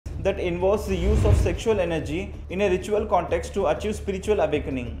that involves the use of sexual energy in a ritual context to achieve spiritual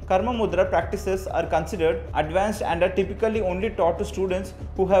awakening. Karmamudra practices are considered advanced and are typically only taught to students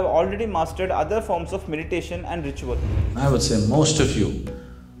who have already mastered other forms of meditation and ritual. I would say most of you,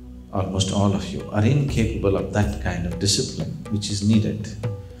 almost all of you, are incapable of that kind of discipline which is needed,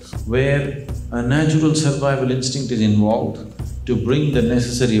 where a natural survival instinct is involved to bring the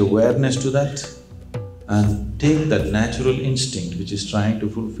necessary awareness to that and take that natural instinct which is trying to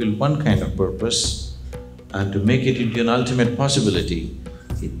fulfill one kind of purpose and to make it into an ultimate possibility.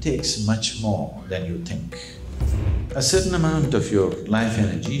 It takes much more than you think. A certain amount of your life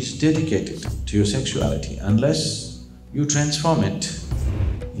energy is dedicated to your sexuality. Unless you transform it,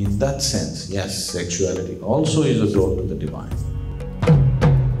 in that sense, yes, sexuality also is a door to the divine.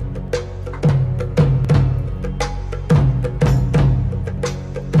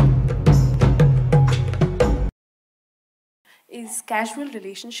 Is casual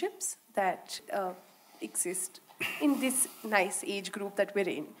relationships that exist in this nice age group that we're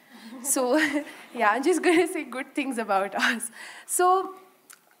in. So, yeah, I'm just going to say good things about us. So,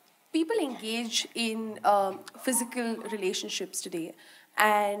 people engage in physical relationships today,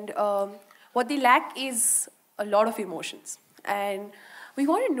 and what they lack is a lot of emotions. And we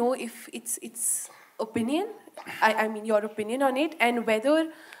want to know if it's opinion, I mean your opinion on it, and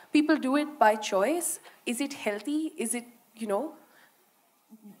whether people do it by choice. Is it healthy? Is it, you know,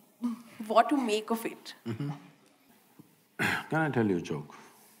 what to make of it? Can I tell you a joke?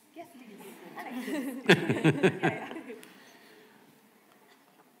 Yes, please.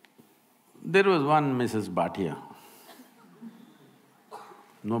 There was one Mrs. Bhatia.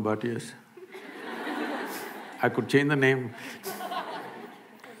 No Bhatias? I could change the name.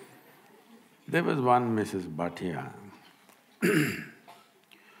 There was one Mrs. Bhatia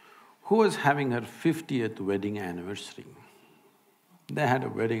who was having her 50th wedding anniversary. They had a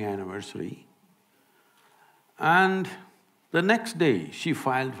wedding anniversary, and the next day she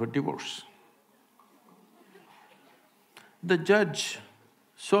filed for divorce. The judge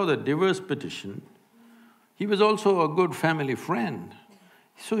saw the divorce petition. He was also a good family friend.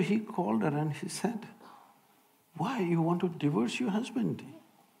 So he called her and he said, "Why you want to divorce your husband?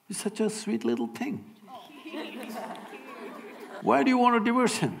 He's such a sweet little thing. Why do you want to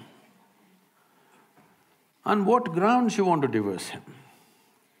divorce him? On what grounds you want to divorce him?"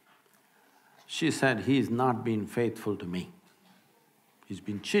 She said, "He's not been faithful to me. He's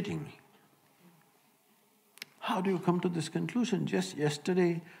been cheating me." How do you come to this conclusion? Just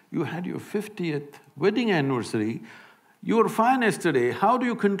yesterday you had your 50th wedding anniversary, you were fine yesterday, how do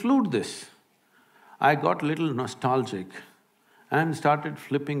you conclude this? I got little nostalgic and started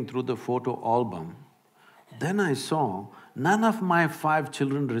flipping through the photo album. Then I saw none of my 5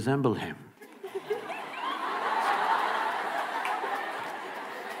 children resemble him.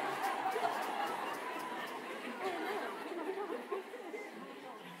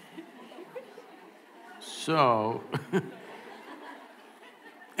 So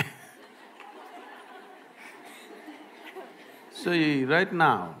so right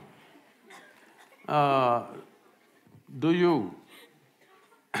now, do you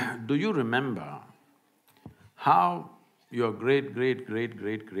remember how your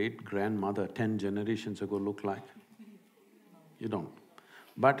great-great-great-great-great-grandmother 10 generations ago looked like? You don't.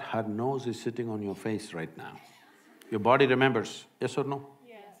 But her nose is sitting on your face right now. Your body remembers, yes or no?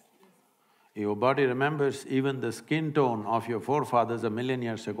 Your body remembers even the skin tone of your forefathers 1,000,000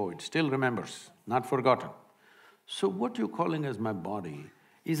 years ago, it still remembers, not forgotten. So what you're calling as my body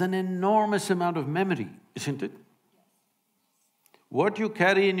is an enormous amount of memory, isn't it? What you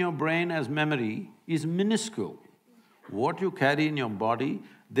carry in your brain as memory is minuscule. What you carry in your body,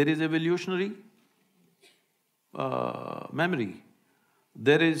 there is evolutionary memory,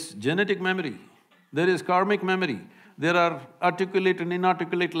 there is genetic memory, there is karmic memory, there are articulate and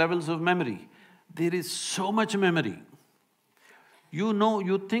inarticulate levels of memory. There is so much memory.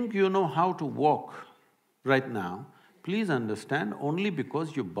 You think you know how to walk right now, please understand, only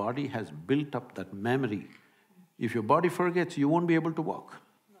because your body has built up that memory. If your body forgets, you won't be able to walk.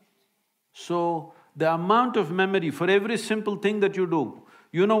 So, the amount of memory for every simple thing that you do,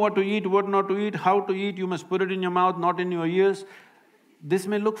 you know what to eat, what not to eat, how to eat, you must put it in your mouth, not in your ears. This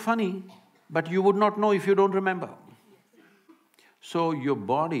may look funny, but you would not know if you don't remember. So your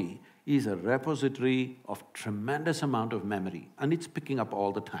body is a repository of tremendous amount of memory and it's picking up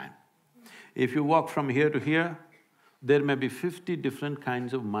all the time. If you walk from here to here, there may be 50 different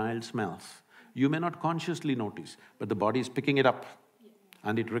kinds of mild smells. You may not consciously notice, but the body is picking it up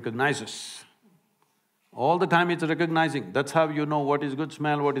and it recognizes. All the time it's recognizing, that's how you know what is good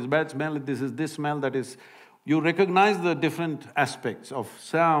smell, what is bad smell, this is this smell, that is… You recognize the different aspects of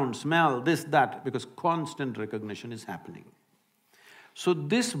sound, smell, this, that, because constant recognition is happening. So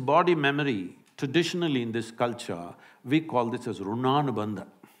this body memory, traditionally in this culture, we call this as runanubandha.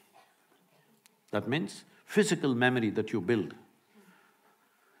 That means physical memory that you build.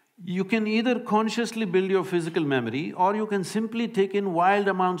 You can either consciously build your physical memory or you can simply take in wild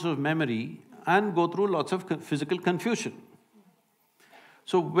amounts of memory and go through lots of physical confusion.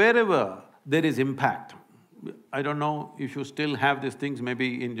 So wherever there is impact, I don't know if you still have these things,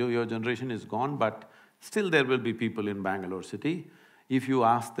 maybe in your generation is gone, but still there will be people in Bangalore city. If you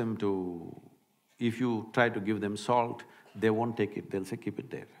ask them to… if you try to give them salt, they won't take it, they'll say, keep it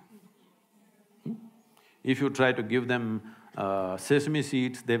there. If you try to give them sesame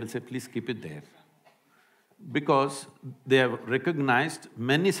seeds, they will say, please keep it there. Because they have recognized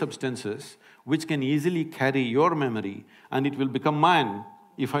many substances which can easily carry your memory and it will become mine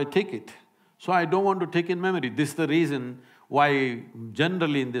if I take it. So I don't want to take in memory. This is the reason why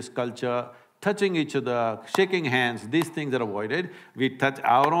generally in this culture, touching each other, shaking hands, these things are avoided. We touch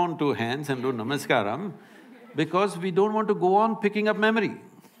our own two hands and do namaskaram because we don't want to go on picking up memory.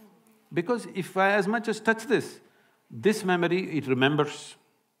 Because if I as much as touch this memory, it remembers.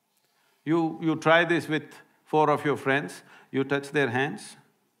 You try this with 4 of your friends, you touch their hands.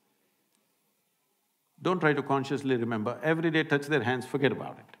 Don't try to consciously remember, every day touch their hands, forget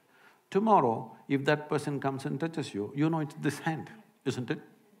about it. Tomorrow, if that person comes and touches you, you know it's this hand, isn't it?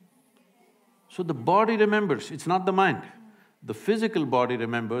 So the body remembers, it's not the mind. The physical body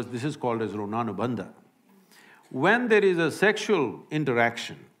remembers, this is called as runanubandha. When there is a sexual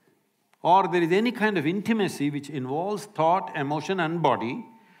interaction or there is any kind of intimacy which involves thought, emotion and body,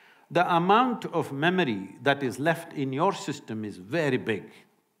 the amount of memory that is left in your system is very big.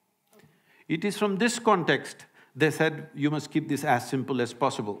 It is from this context they said you must keep this as simple as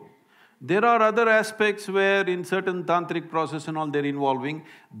possible. There are other aspects where in certain tantric process and all they're involving,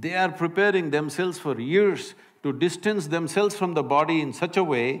 they are preparing themselves for years to distance themselves from the body in such a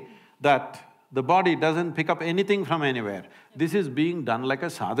way that the body doesn't pick up anything from anywhere. This is being done like a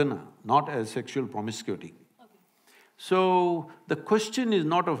sadhana, not as sexual promiscuity. So, the question is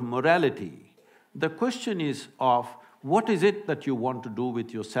not of morality, the question is of what is it that you want to do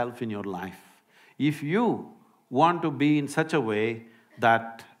with yourself in your life. If you want to be in such a way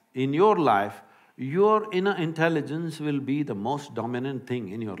that in your life, your inner intelligence will be the most dominant thing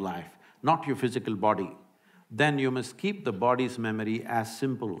in your life, not your physical body, then you must keep the body's memory as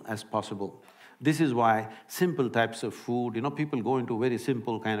simple as possible. This is why simple types of food, people go into very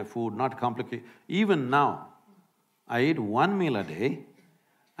simple kind of food, not complicated. Even now, I eat 1 meal a day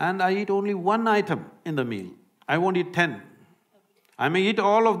and I eat only 1 item in the meal. I won't eat 10. I may eat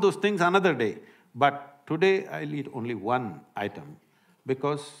all of those things another day, but today I'll eat only 1 item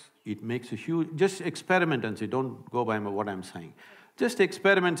because it makes a huge… just experiment and see, don't go by what I'm saying. Just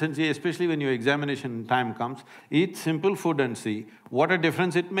experiment and see, especially when your examination time comes, eat simple food and see what a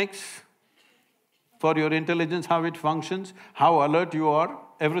difference it makes for your intelligence, how it functions, how alert you are,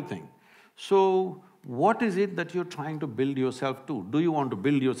 everything. So, what is it that you're trying to build yourself to? Do you want to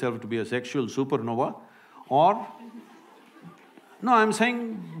build yourself to be a sexual supernova or… No, I'm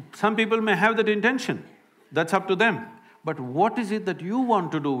saying some people may have that intention, that's up to them. But what is it that you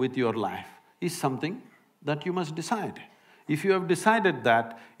want to do with your life is something that you must decide. If you have decided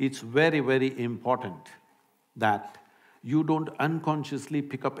that, it's very, very important that you don't unconsciously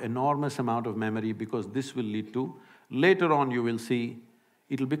pick up enormous amount of memory because this will lead to… later on you will see,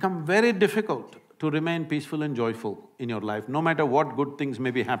 it'll become very difficult to remain peaceful and joyful in your life, no matter what good things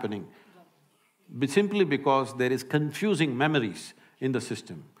may be happening. Simply because there is confusing memories in the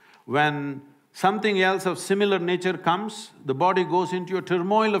system. When something else of similar nature comes, the body goes into a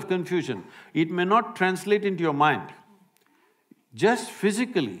turmoil of confusion. It may not translate into your mind. Just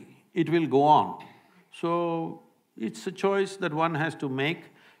physically, it will go on. So, it's a choice that one has to make.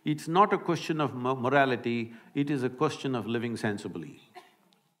 It's not a question of morality, it is a question of living sensibly.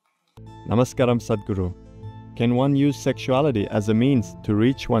 Namaskaram, Sadhguru. Can one use sexuality as a means to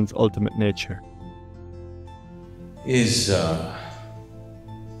reach one's ultimate nature? Is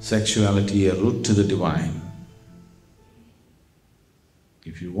sexuality a route to the divine?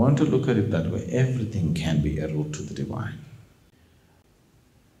 If you want to look at it that way, everything can be a route to the divine.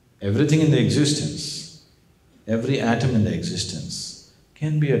 Everything in the existence, every atom in the existence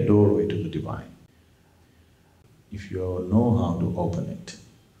can be a doorway to the divine, if you know how to open it.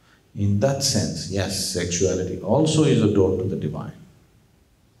 In that sense, yes, sexuality also is a door to the divine.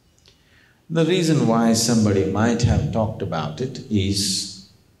 The reason why somebody might have talked about it is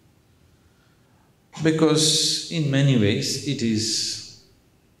because in many ways it is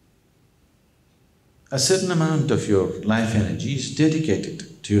a certain amount of your life energy is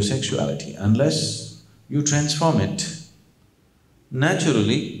dedicated to your sexuality. Unless you transform it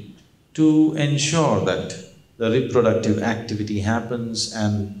naturally to ensure that the reproductive activity happens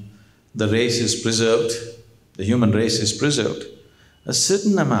and the race is preserved, the human race is preserved, a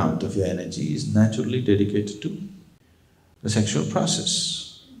certain amount of your energy is naturally dedicated to the sexual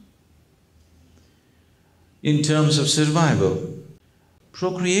process. In terms of survival,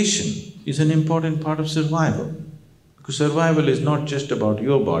 procreation is an important part of survival, because survival is not just about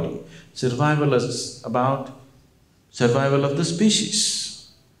your body, survival is about survival of the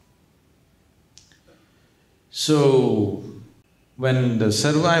species. So, when the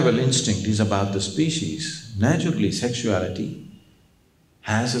survival instinct is about the species, naturally sexuality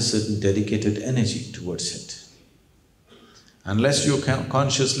has a certain dedicated energy towards it. Unless you can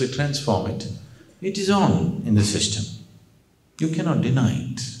consciously transform it, it is on in the system. You cannot deny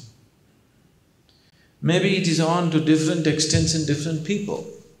it. Maybe it is on to different extents in different people,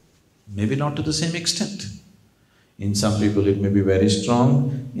 maybe not to the same extent. In some people it may be very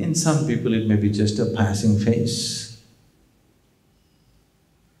strong, in some people it may be just a passing phase.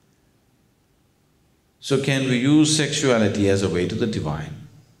 So can we use sexuality as a way to the divine?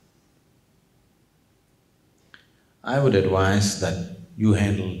 I would advise that you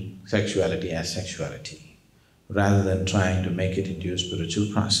handle sexuality as sexuality, rather than trying to make it into a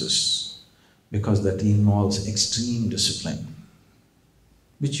spiritual process, because that involves extreme discipline,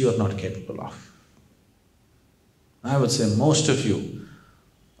 which you are not capable of. I would say most of you,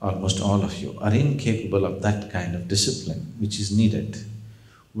 almost all of you, are incapable of that kind of discipline which is needed,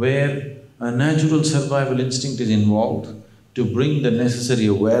 where a natural survival instinct is involved to bring the necessary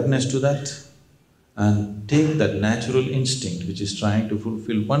awareness to that and take that natural instinct which is trying to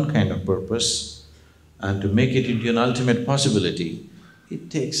fulfill one kind of purpose and to make it into an ultimate possibility.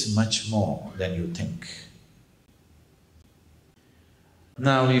 It takes much more than you think.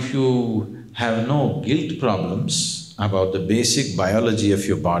 Now, if you have no guilt problems about the basic biology of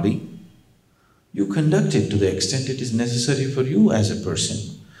your body, you conduct it to the extent it is necessary for you as a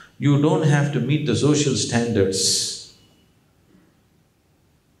person. You don't have to meet the social standards,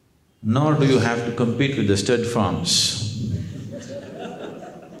 nor do you have to compete with the stud farms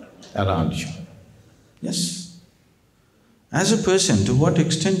around you. Yes. As a person, to what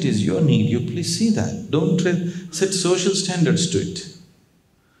extent is your need, you please see that. Don't set social standards to it.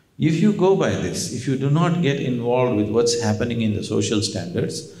 If you go by this, if you do not get involved with what's happening in the social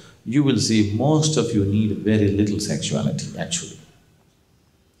standards, you will see most of you need very little sexuality, actually.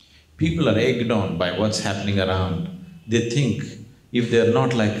 People are egged on by what's happening around. They think if they're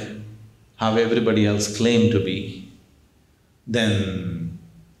not like how everybody else claim to be, then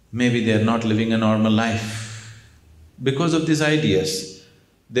maybe they're not living a normal life. Because of these ideas,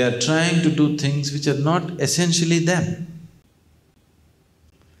 they are trying to do things which are not essentially them.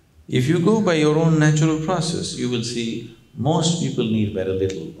 If you go by your own natural process, you will see most people need very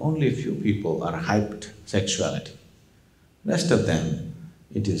little. Only a few people are hyped sexuality. Rest of them,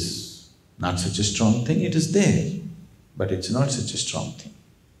 it is not such a strong thing, it is there, but it's not such a strong thing.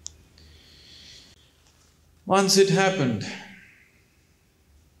 Once it happened,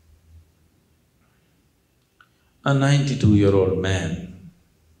 a 92-year-old man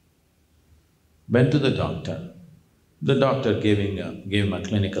went to the doctor. The doctor gave him a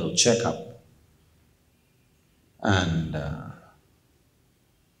clinical checkup, and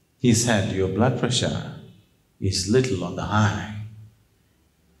he said, "Your blood pressure is little on the high."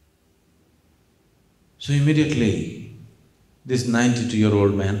 So immediately, this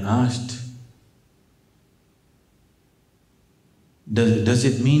 92-year-old man asked, Does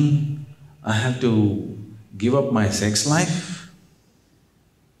it mean I have to give up my sex life?"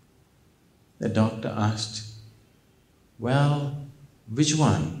 The doctor asked, "Well, which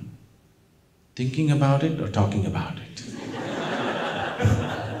one? Thinking about it or talking about it?"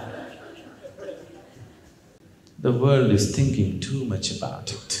 The world is thinking too much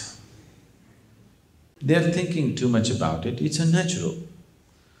about it. They're thinking too much about it, it's unnatural.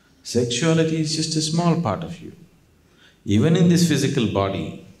 Sexuality is just a small part of you. Even in this physical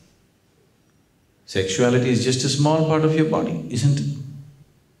body, sexuality is just a small part of your body, isn't it?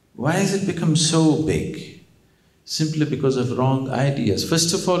 Why has it become so big? Simply because of wrong ideas.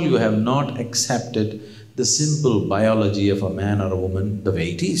 First of all, you have not accepted the simple biology of a man or a woman the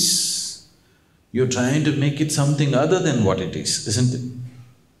way it is. You're trying to make it something other than what it is, isn't it?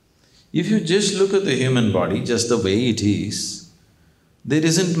 If you just look at the human body just the way it is, there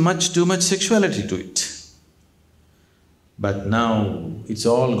isn't too much sexuality to it. But now it's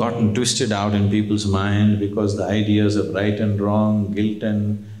all gotten twisted out in people's mind because the ideas of right and wrong, guilt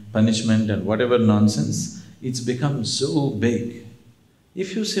and punishment and whatever nonsense, it's become so big.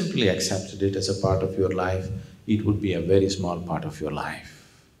 If you simply accepted it as a part of your life, it would be a very small part of your life.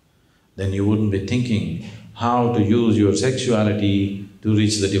 Then you wouldn't be thinking how to use your sexuality to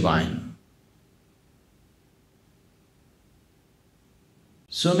reach the divine.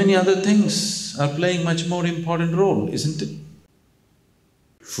 So many other things are playing much more important role, isn't it?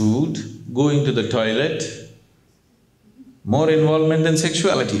 Food, going to the toilet, more involvement than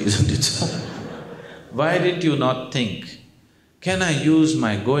sexuality, isn't it so? Why did you not think, can I use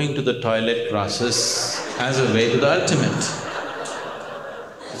my going to the toilet process as a way to the ultimate?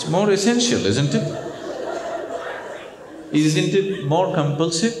 It's more essential, isn't it? Isn't it more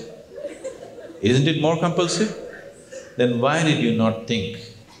compulsive? Isn't it more compulsive? Then why did you not think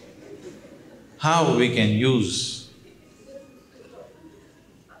how we can use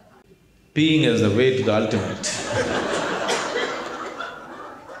peeing as the way to the ultimate?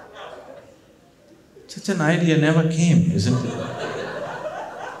 Such an idea never came, isn't it?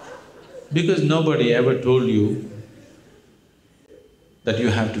 Because nobody ever told you that you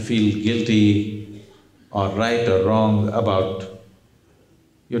have to feel guilty or right or wrong about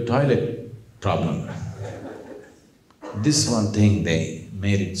your toilet problem. This one thing they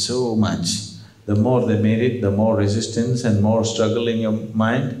made it so much. The more they made it, the more resistance and more struggle in your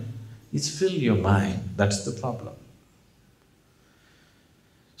mind. It's filled your mind, that's the problem.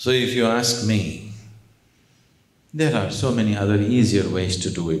 So if you ask me, there are so many other easier ways to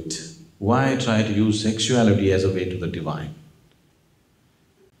do it. Why try to use sexuality as a way to the divine?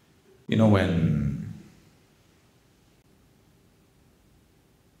 You know, when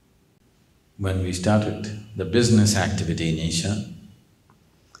we started the business activity in Asia,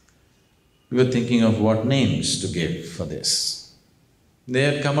 we were thinking of what names to give for this. They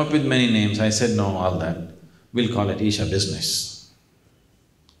had come up with many names. I said, no, all that, we'll call it Isha Business.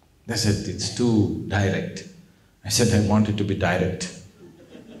 They said, it's too direct. I said, I want it to be direct.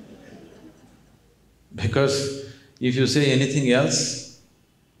 Because if you say anything else,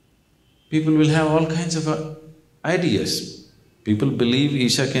 people will have all kinds of ideas. People believe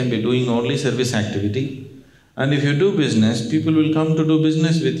Isha can be doing only service activity, and if you do business, people will come to do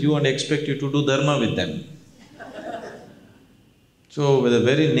business with you and expect you to do dharma with them. So with the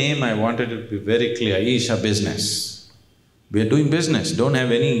very name I wanted it to be very clear, Isha Business. We are doing business, don't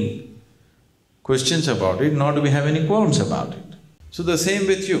have any questions about it, nor do we have any qualms about it. So the same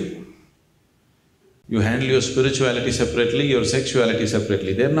with you. You handle your spirituality separately, your sexuality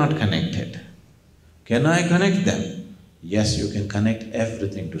separately, they're not connected. Can I connect them? Yes, you can connect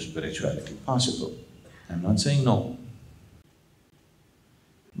everything to spirituality, possible. I'm not saying no.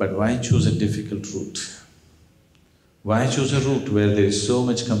 But why choose a difficult route? Why choose a route where there is so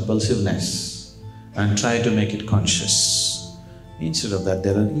much compulsiveness and try to make it conscious? Instead of that,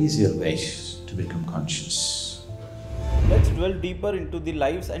 there are easier ways to become conscious. Let's dwell deeper into the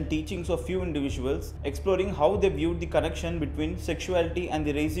lives and teachings of few individuals, exploring how they viewed the connection between sexuality and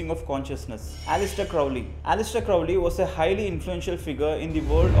the raising of consciousness. Aleister Crowley. Aleister Crowley was a highly influential figure in the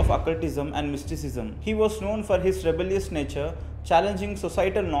world of occultism and mysticism. He was known for his rebellious nature, challenging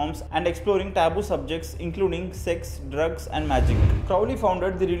societal norms and exploring taboo subjects including sex, drugs and magic. Crowley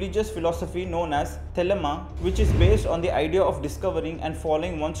founded the religious philosophy known as Thelema, which is based on the idea of discovering and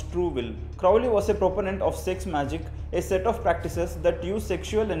following one's true will. Crowley was a proponent of sex magic, a set of practices that use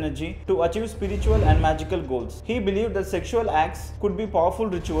sexual energy to achieve spiritual and magical goals. He believed that sexual acts could be powerful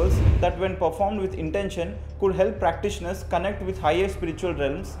rituals that, when performed with intention, could help practitioners connect with higher spiritual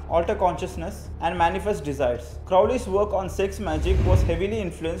realms, alter consciousness and manifest desires. Crowley's work on sex magic was heavily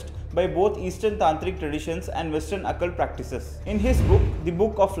influenced by both Eastern Tantric traditions and Western occult practices. In his book, The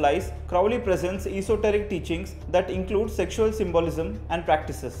Book of Lies, Crowley presents esoteric teachings that include sexual symbolism and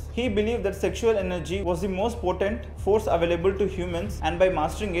practices. He believed that sexual energy was the most potent force available to humans, and by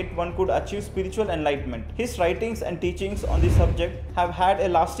mastering it, one could achieve spiritual enlightenment. His writings and teachings on the subject have had a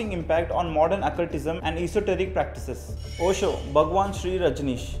lasting impact on modern occultism and esoteric practices. Osho, Bhagwan Sri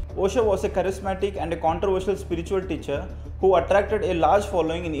Rajneesh. Osho was a charismatic and a controversial spiritual teacher who attracted a large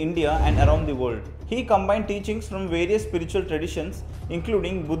following in India and around the world. He combined teachings from various spiritual traditions,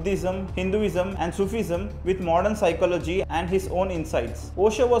 including Buddhism, Hinduism and Sufism, with modern psychology and his own insights.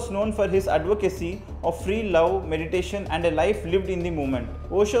 Osho was known for his advocacy of free love, meditation and a life lived in the moment.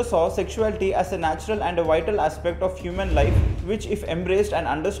 Osho saw sexuality as a natural and a vital aspect of human life, which, if embraced and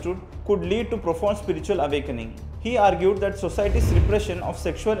understood, could lead to profound spiritual awakening. He argued that society's repression of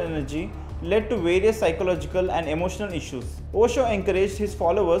sexual energy led to various psychological and emotional issues. Osho encouraged his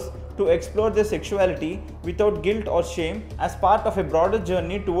followers to explore their sexuality without guilt or shame as part of a broader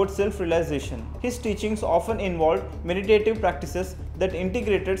journey towards self-realization. His teachings often involved meditative practices that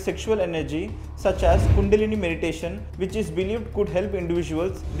integrated sexual energy such as Kundalini meditation, which is believed could help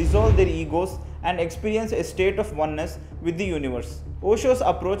individuals dissolve their egos and experience a state of oneness with the universe. Osho's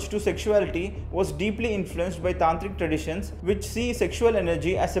approach to sexuality was deeply influenced by tantric traditions, which see sexual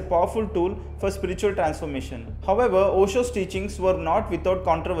energy as a powerful tool for spiritual transformation. However, Osho's teachings were not without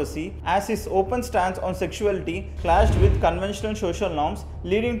controversy, as his open stance on sexuality clashed with conventional social norms,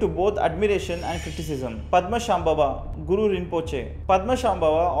 leading to both admiration and criticism. Padmasambhava, Guru Rinpoche.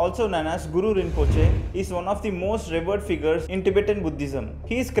 Padmasambhava, also known as Guru Rinpoche, is one of the most revered figures in Tibetan Buddhism.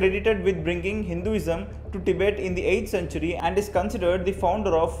 He is credited with bringing Hinduism to Tibet in the 8th century and is considered the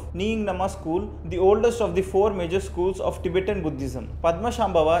founder of Nyingma school, the oldest of the 4 major schools of Tibetan Buddhism.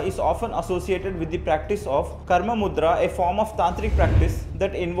 Padmasambhava is often associated with the practice of Karmamudra, a form of tantric practice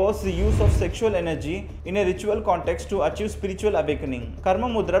that involves the use of sexual energy in a ritual context to achieve spiritual awakening.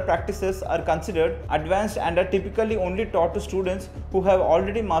 Karmamudra practices are considered advanced and are typically only taught to students who have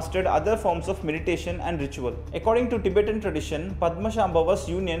already mastered other forms of meditation and ritual. According to Tibetan tradition, Padmasambhava's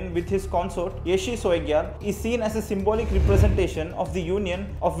union with his consort Yeshi Soegyal is seen as a symbolic representation of the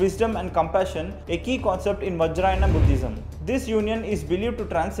union of wisdom and compassion, a key concept in Vajrayana Buddhism. This union is believed to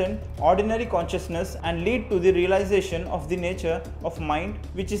transcend ordinary consciousness and lead to the realization of the nature of mind,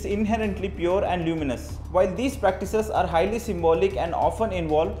 which is inherently pure and luminous. While these practices are highly symbolic and often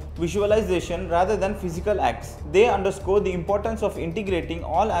involve visualization rather than physical acts, they underscore the importance of integrating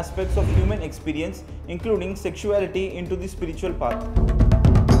all aspects of human experience, including sexuality, into the spiritual path.